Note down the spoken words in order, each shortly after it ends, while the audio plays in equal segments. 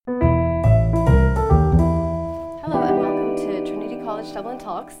Dublin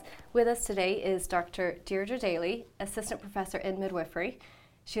Talks. With us today is Dr. Deirdre Daly, Assistant Professor in Midwifery.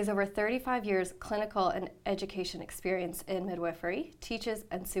 She has over 35 years clinical and education experience in midwifery, teaches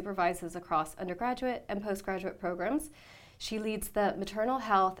and supervises across undergraduate and postgraduate programs. She leads the Maternal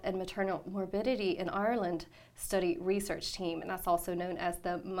Health and Maternal Morbidity in Ireland study research team, and that's also known as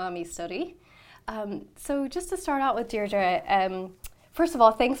the MAMI study. So just to start out with Deirdre, first of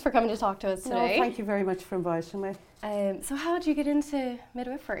all, thanks for coming to talk to us today. No, thank you very much for inviting me. So how did you get into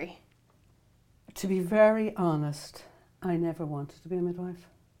midwifery? To be very honest, I never wanted to be a midwife.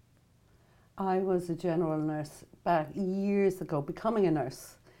 I was a general nurse back years ago, becoming a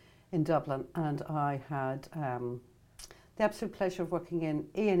nurse in Dublin, and I had the absolute pleasure of working in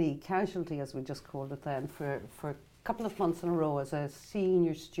A&E casualty, as we just called it then, for a couple of months in a row as a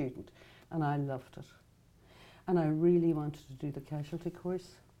senior student, and I loved it. And I really wanted to do the casualty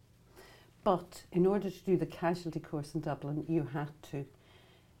course. But in order to do the casualty course in Dublin, you had to,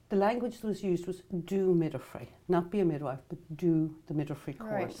 the language that was used was do midwifery, not be a midwife, but do the midwifery course.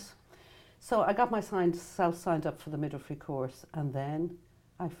 Right. So I got myself signed up for the midwifery course, and then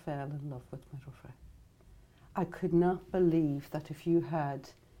I fell in love with midwifery. I could not believe that if you had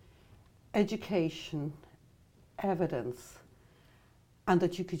education, evidence, and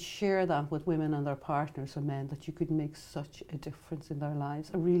that you could share that with women and their partners or men, that you could make such a difference in their lives,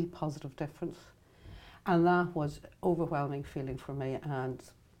 a really positive difference. And that was an overwhelming feeling for me. And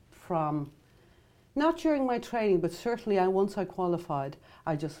from, not during my training, but certainly once I qualified,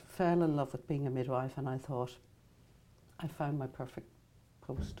 I just fell in love with being a midwife, and I thought, I found my perfect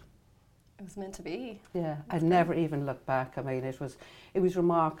post. It was meant to be. Yeah, I'd never even looked back. I mean, it was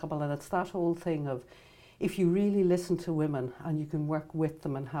remarkable, and it's that whole thing of, if you really listen to women and you can work with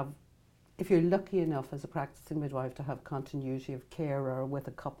them and have, if you're lucky enough as a practicing midwife to have continuity of care or with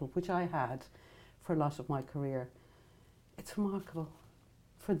a couple, which I had for a lot of my career, it's remarkable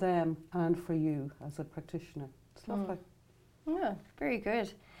for them and for you as a practitioner. It's lovely. Yeah, very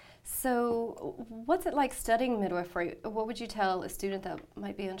good. So what's it like studying midwifery? What would you tell a student that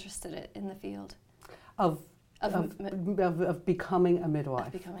might be interested in the field? Of becoming a midwife.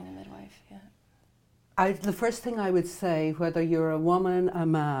 Of becoming a midwife, yeah. The first thing I would say, whether you're a woman, a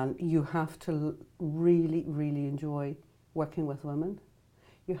man, you have to really, really enjoy working with women.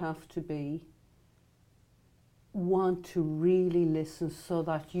 You have to want to really listen, so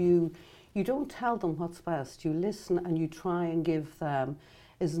that you don't tell them what's best. You listen and you try and give them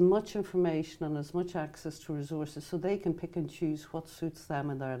as much information and as much access to resources so they can pick and choose what suits them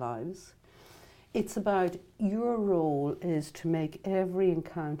in their lives. It's about, your role is to make every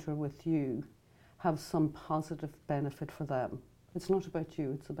encounter with you have some positive benefit for them. It's not about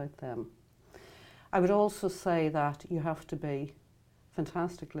you, it's about them. I would also say that you have to be a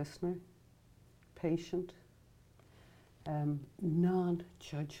fantastic listener, patient,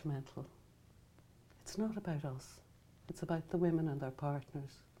 non-judgmental. It's not about us, it's about the women and their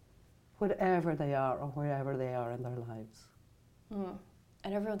partners, whatever they are or wherever they are in their lives.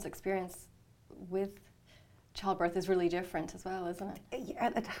 And everyone's experience with childbirth is really different as well, isn't it? Yeah,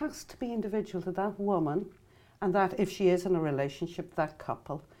 it has to be individual to that woman, and that if she is in a relationship, that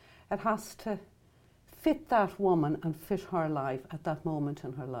couple, it has to fit that woman and fit her life at that moment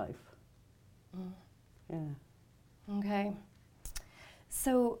in her life. Yeah. Okay.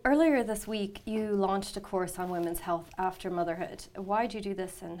 So earlier this week, you launched a course on women's health after motherhood. Why did you do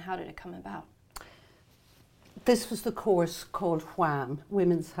this, and how did it come about? This was the course called WHAM,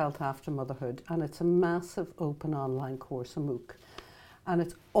 Women's Health After Motherhood, and it's a massive open online course, a MOOC. And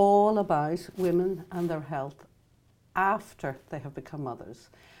it's all about women and their health after they have become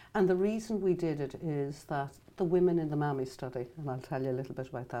mothers. And the reason we did it is that the women in the MAMI study, and I'll tell you a little bit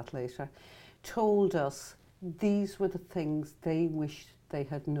about that later, told us these were the things they wished they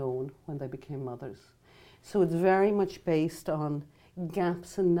had known when they became mothers. So it's very much based on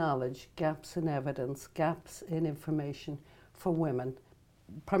gaps in knowledge, gaps in evidence, gaps in information for women,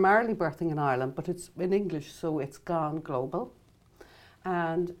 primarily birthing in Ireland, but it's in English, so it's gone global.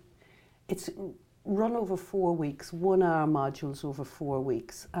 And it's run over 4 weeks, 1 hour modules over 4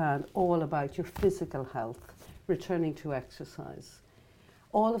 weeks, and all about your physical health, returning to exercise,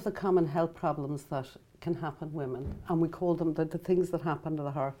 all of the common health problems that can happen women, and we call them the things that happen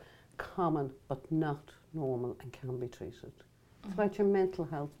that are common but not normal and can be treated. It's about your mental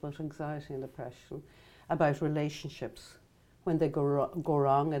health, about anxiety and depression, about relationships, when they go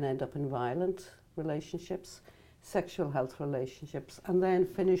wrong and end up in violent relationships, sexual health relationships, and then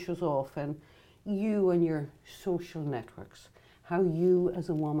finishes off in you and your social networks, how you as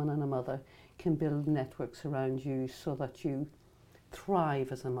a woman and a mother can build networks around you so that you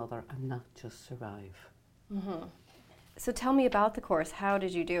thrive as a mother and not just survive. So tell me about the course. How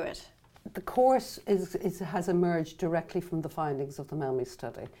did you do it? The course has emerged directly from the findings of the MAMI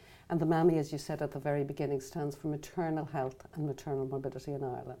study. And the MAMI, as you said at the very beginning, stands for Maternal Health and Maternal Morbidity in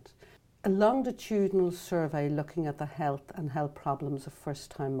Ireland. A longitudinal survey looking at the health and health problems of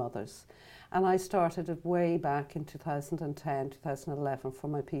first-time mothers. And I started it way back in 2010, 2011 for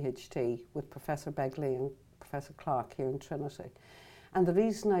my PhD with Professor Begley and Professor Clark here in Trinity. And the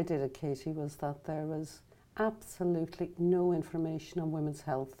reason I did it, Katie, was that there was absolutely no information on women's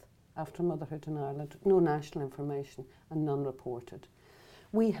health after motherhood in Ireland, no national information and none reported.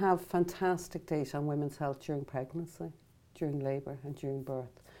 We have fantastic data on women's health during pregnancy, during labour and during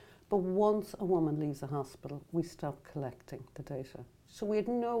birth. But once a woman leaves a hospital, we stop collecting the data. So we had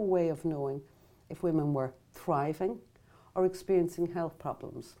no way of knowing if women were thriving or experiencing health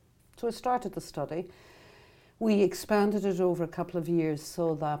problems. So I started the study. We expanded it over a couple of years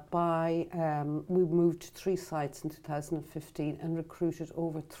so that we moved to 3 sites in 2015 and recruited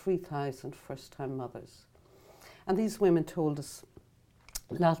over 3,000 first-time mothers. And these women told us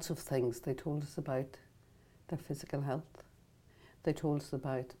lots of things. They told us about their physical health. They told us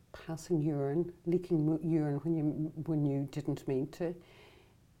about passing urine, leaking urine when you didn't mean to,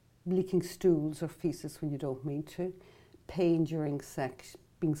 leaking stools or feces when you don't mean to, pain during sex,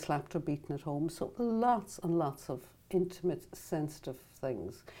 being slapped or beaten at home. So lots and lots of intimate, sensitive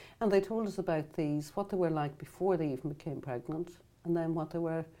things. And they told us about these, what they were like before they even became pregnant, and then what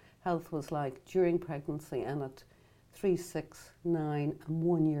their health was like during pregnancy and at 3, 6, 9 and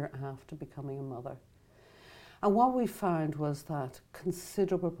 1 year after becoming a mother. And what we found was that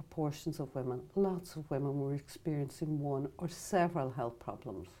considerable proportions of women, lots of women, were experiencing one or several health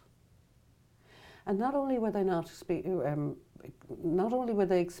problems. And not only were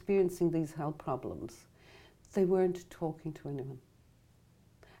they experiencing these health problems, they weren't talking to anyone.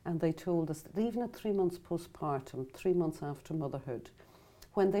 And they told us that even at 3 months postpartum, 3 months after motherhood,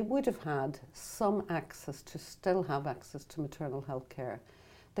 when they would have had some access to still have access to maternal health care,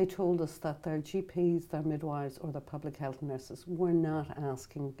 they told us that their GPs, their midwives or their public health nurses were not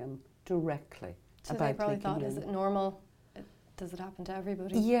asking them directly so about they probably taking thought, in. is it normal? Does it happen to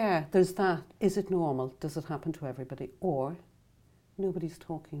everybody? Yeah, there's that. Is it normal? Does it happen to everybody? Or nobody's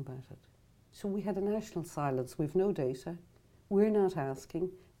talking about it. So we had a national silence. We've no data. We're not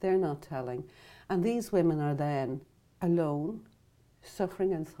asking. They're not telling. And these women are then alone,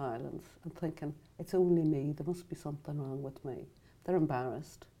 suffering in silence and thinking, it's only me. There must be something wrong with me. They're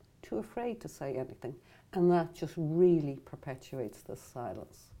embarrassed, too afraid to say anything. And that just really perpetuates this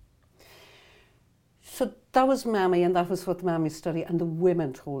silence. So that was MAMI, and that was what the MAMI study and the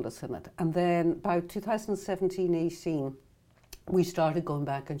women told us in it. And then about 2017-18, we started going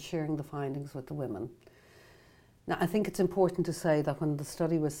back and sharing the findings with the women. Now, I think it's important to say that when the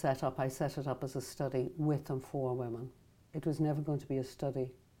study was set up, I set it up as a study with and for women. It was never going to be a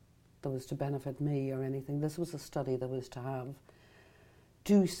study that was to benefit me or anything. This was a study that was to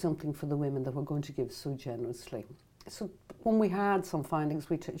do something for the women that were going to give so generously. So when we had some findings,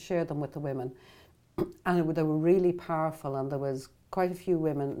 we shared them with the women. And they were really powerful, and there was quite a few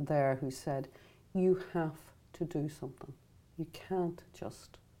women there who said, you have to do something. You can't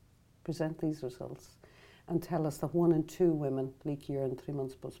just present these results and tell us that 1 in 2 women leak urine 3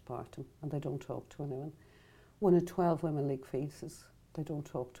 months postpartum and they don't talk to anyone. 1 in 12 women leak feces. They don't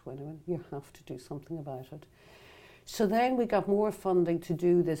talk to anyone. You have to do something about it. So then we got more funding to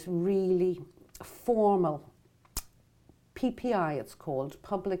do this really formal PPI, it's called,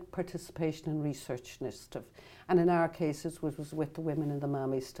 Public Participation in Research Initiative. And in our case, it was with the women in the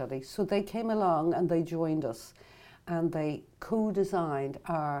MAMI study. So they came along and they joined us and they co-designed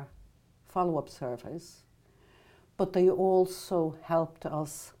our follow-up surveys, but they also helped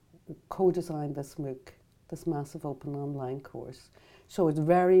us co-design this MOOC, this massive open online course. So it's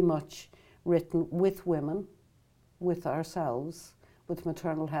very much written with women, with ourselves, with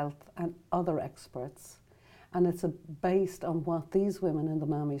maternal health and other experts. And it's based on what these women in the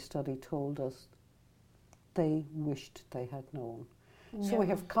MAMI study told us they wished they had known. Yeah. So we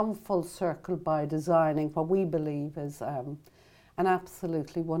have come full circle by designing what we believe is an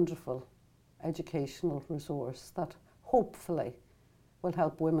absolutely wonderful educational resource that hopefully will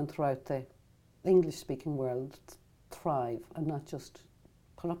help women throughout the English-speaking world thrive and not just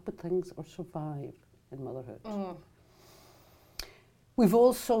put up with things or survive in motherhood. Mm. We've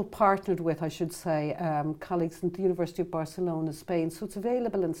also partnered with, I should say, colleagues at the University of Barcelona, Spain, so it's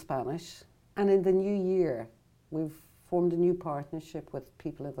available in Spanish. And in the new year, we've formed a new partnership with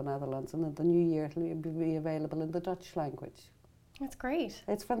people in the Netherlands, and in the new year it'll be available in the Dutch language. That's great.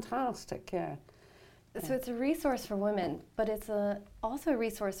 It's fantastic, yeah. So it's a resource for women, but it's also a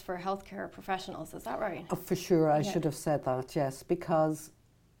resource for healthcare professionals. Is that right? Oh, for sure, I should have said that, yes, because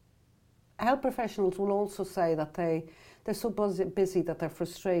health professionals will also say that they're so busy that they're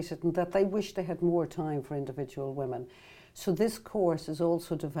frustrated and that they wish they had more time for individual women. So this course is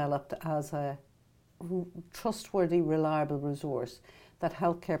also developed as a trustworthy, reliable resource that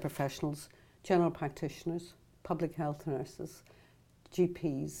healthcare professionals, general practitioners, public health nurses,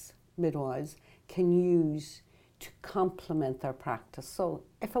 GPs, midwives can use to complement their practice. So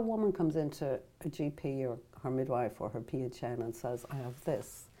if a woman comes into a GP or her midwife or her PHN and says, I have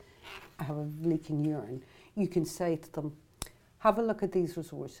this, I have a leaking urine, you can say to them, have a look at these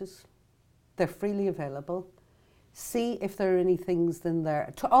resources. They're freely available. See if there are any things in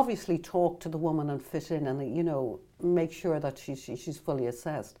there. To obviously talk to the woman and fit in and, you know, make sure that she's fully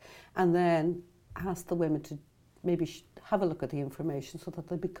assessed. And then ask the women to maybe have a look at the information so that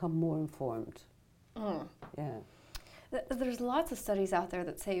they become more informed. Yeah. There's lots of studies out there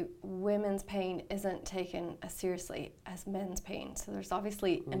that say women's pain isn't taken as seriously as men's pain. So there's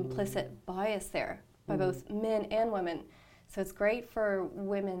obviously implicit bias there by both men and women. So it's great for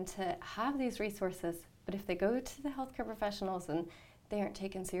women to have these resources, but if they go to the healthcare professionals and they aren't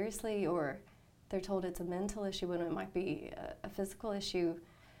taken seriously, or they're told it's a mental issue when it might be a physical issue,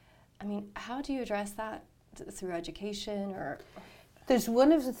 I mean, how do you address that? Through education or? There's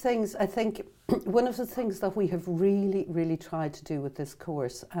one of the things, I think, one of the things that we have really, really tried to do with this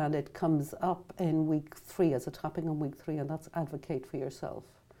course, and it comes up in week 3 as a topic on week 3, and that's advocate for yourself.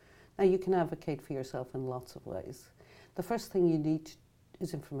 Now, you can advocate for yourself in lots of ways. The first thing you need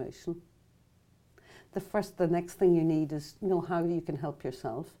is information. The next thing you need is know how you can help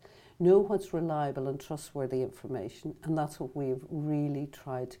yourself, know what's reliable and trustworthy information, and that's what we've really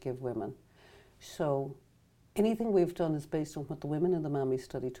tried to give women. So anything we've done is based on what the women in the MAMI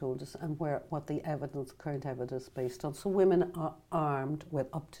study told us and what the current evidence is based on. So women are armed with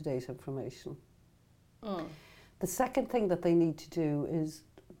up-to-date information. The second thing that they need to do is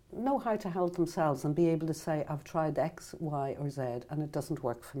know how to help themselves and be able to say, I've tried X, Y, or Z and it doesn't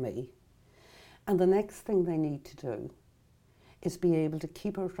work for me. And the next thing they need to do is be able to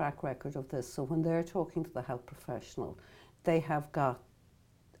keep a track record of this. So when they're talking to the health professional, they have got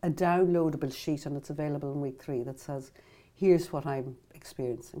a downloadable sheet, and it's available in week 3, that says, here's what I'm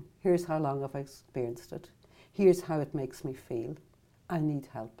experiencing. Here's how long I've experienced it. Here's how it makes me feel. I need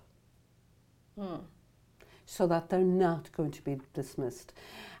help. So that they're not going to be dismissed.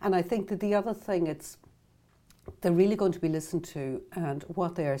 And I think that the other thing, they're really going to be listened to, and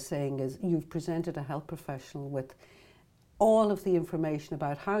what they are saying is, you've presented a health professional with all of the information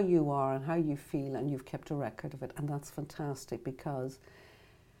about how you are and how you feel, and you've kept a record of it, and that's fantastic, because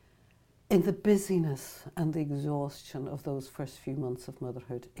in the busyness and the exhaustion of those first few months of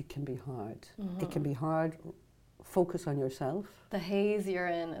motherhood, it can be hard. It can be hard. Focus on yourself. The haze you're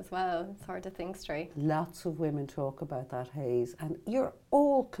in as well. It's hard to think straight. Lots of women talk about that haze, and you're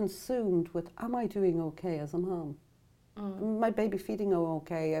all consumed with, am I doing okay as a mom? My baby feeding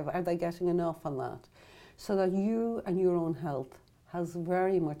okay? Are they getting enough on that? So that you and your own health has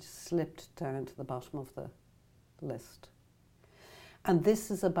very much slipped down to the bottom of the list. And this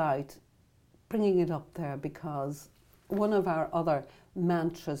is about bringing it up there, because one of our other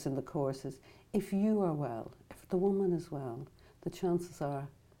mantras in the course is, if you are well, if the woman is well, the chances are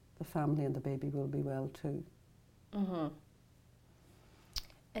the family and the baby will be well too.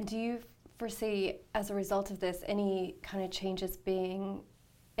 And do you foresee, as a result of this, any kind of changes being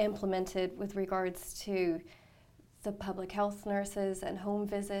implemented with regards to the public health nurses and home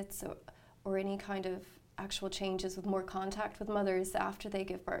visits, or any kind of actual changes with more contact with mothers after they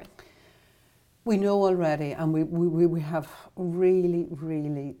give birth? We know already, and we have really,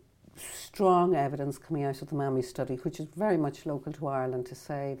 really strong evidence coming out of the MAMI study, which is very much local to Ireland, to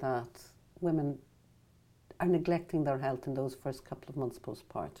say that women are neglecting their health in those first couple of months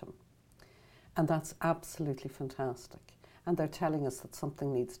postpartum. And that's absolutely fantastic. And they're telling us that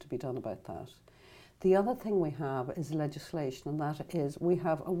something needs to be done about that. The other thing we have is legislation, and that is, we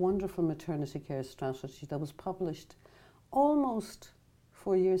have a wonderful maternity care strategy that was published almost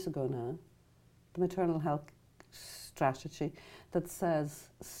 4 years ago now, the maternal health strategy, that says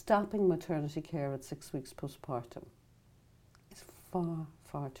stopping maternity care at 6 weeks postpartum is far,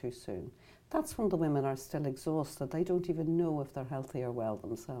 far too soon. That's when the women are still exhausted. They don't even know if they're healthy or well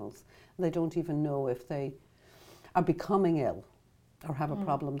themselves. They don't even know if they are becoming ill or have a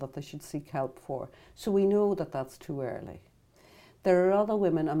problem that they should seek help for. So we know that that's too early. There are other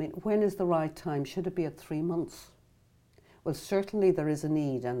women, I mean, when is the right time? Should it be at 3 months? Well, certainly there is a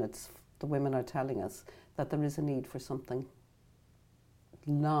need, and the women are telling us that there is a need for something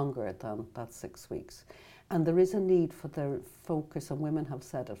longer than that 6 weeks. And there is a need for the focus, and women have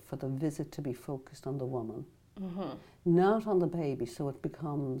said it, for the visit to be focused on the woman, not on the baby. So it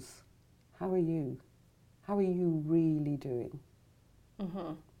becomes, how are you? How are you really doing?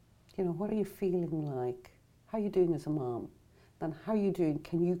 You know, what are you feeling like? How are you doing as a mom? Then how are you doing?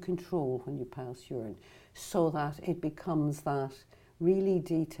 Can you control when you pass urine? So that it becomes that really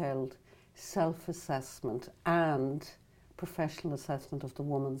detailed self-assessment and professional assessment of the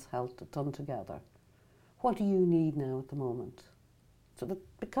woman's health done together. What do you need now at the moment? So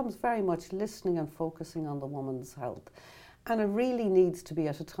that becomes very much listening and focusing on the woman's health. And it really needs to be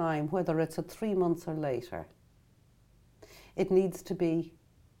at a time, whether it's at 3 months or later, it needs to be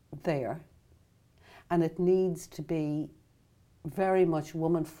there, and it needs to be very much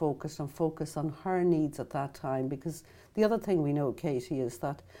woman focused and focus on her needs at that time. Because the other thing we know, Katie, is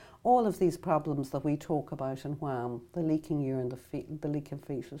that all of these problems that we talk about in WHAM, the leaking urine, the leaking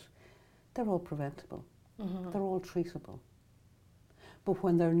fetus, they're all preventable. They're all treatable. But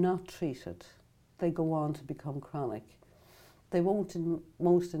when they're not treated, they go on to become chronic. They won't, in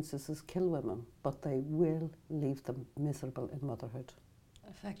most instances, kill women, but they will leave them miserable in motherhood.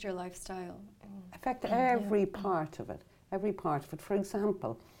 Affect your lifestyle. Affect every part of it. Every part of it. For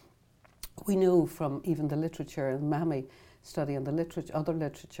example, we know from even the literature and MAMI study and the other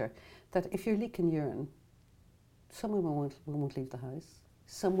literature that if you're leaking urine, some women won't leave the house.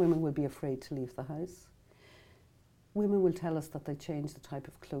 Some women will be afraid to leave the house. Women will tell us that they change the type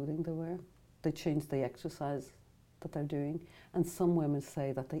of clothing they wear. They change the exercise that they're doing. And some women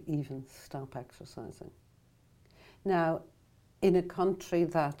say that they even stop exercising. Now, in a country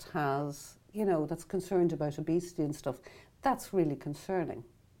that has, you know, that's concerned about obesity and stuff, that's really concerning.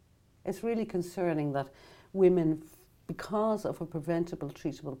 It's really concerning that women, because of a preventable,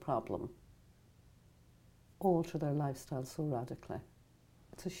 treatable problem, alter their lifestyle so radically.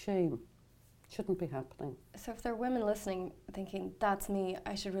 It's a shame. It shouldn't be happening. So if there are women listening thinking, that's me,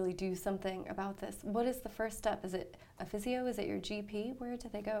 I should really do something about this, what is the first step? Is it a physio? Is it your GP? Where do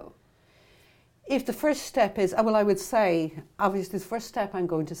they go? If the first step is, well, I would say, obviously the first step I'm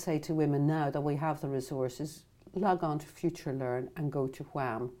going to say to women now that we have the resources, log on to Future Learn and go to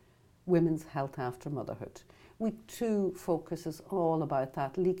WHAM, Women's Health After Motherhood. Week 2 focuses all about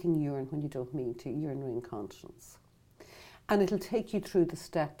that, leaking urine when you don't mean to, urinary incontinence. And it'll take you through the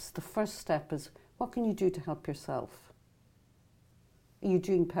steps. The first step is, what can you do to help yourself? Are you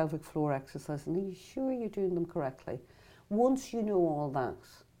doing pelvic floor exercises? And are you sure you're doing them correctly? Once you know all that,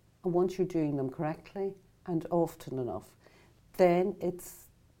 and once you're doing them correctly and often enough, then it's,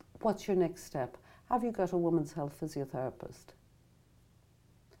 what's your next step? Have you got a women's health physiotherapist?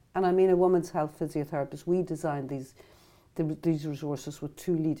 And I mean a women's health physiotherapist. We designed these resources with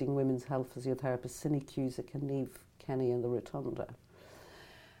 2 leading women's health physiotherapists, Cindy Cusick and Niamh Kenny in the Rotunda.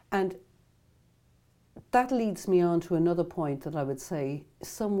 And that leads me on to another point that I would say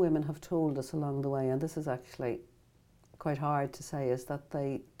some women have told us along the way, and this is actually quite hard to say, is that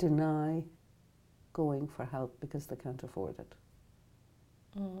they deny going for help because they can't afford it.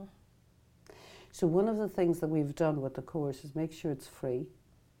 So one of the things that we've done with the course is make sure it's free,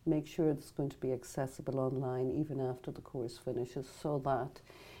 make sure it's going to be accessible online even after the course finishes, so that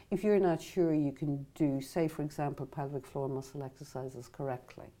if you're not sure you can do, say for example, pelvic floor muscle exercises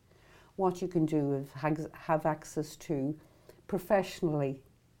correctly, what you can do is have access to professionally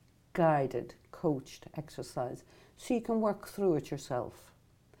guided, coached exercise, so you can work through it yourself.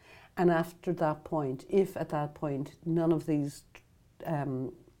 And after that point, if at that point none of these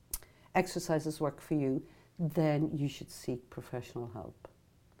exercises work for you, then you should seek professional help.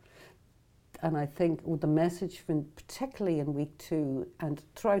 And I think the message, particularly in week 2 and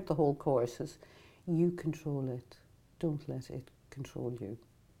throughout the whole course, is you control it. Don't let it control you.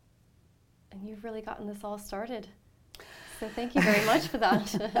 And you've really gotten this all started. So thank you very much for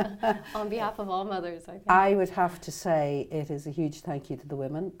that on behalf of all mothers. I think. I would have to say it is a huge thank you to the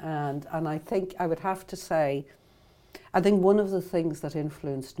women. And I think I would have to say, I think one of the things that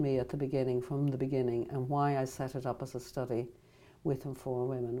influenced me at the beginning, from the beginning, and why I set it up as a study with and for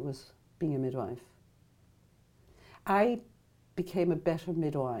women was being a midwife. I became a better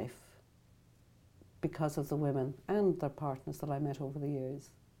midwife because of the women and their partners that I met over the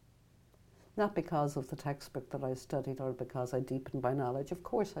years. Not because of the textbook that I studied or because I deepened my knowledge. Of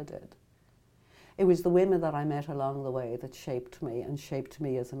course I did. It was the women that I met along the way that shaped me and shaped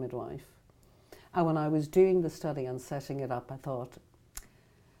me as a midwife. And when I was doing the study and setting it up, I thought,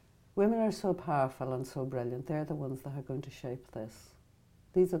 women are so powerful and so brilliant. They're the ones that are going to shape this.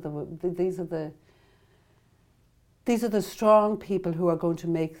 These are the strong people who are going to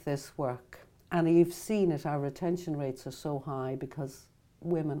make this work. And you've seen it, our retention rates are so high because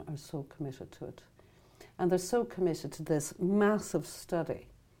women are so committed to it. And they're so committed to this massive study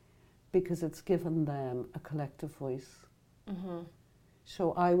because it's given them a collective voice.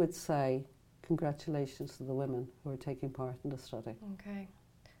 So I would say congratulations to the women who are taking part in the study. Okay.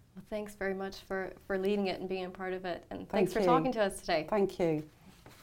 Well, thanks very much for leading it and being a part of it. And Thank thanks for you. talking to us today. Thank you.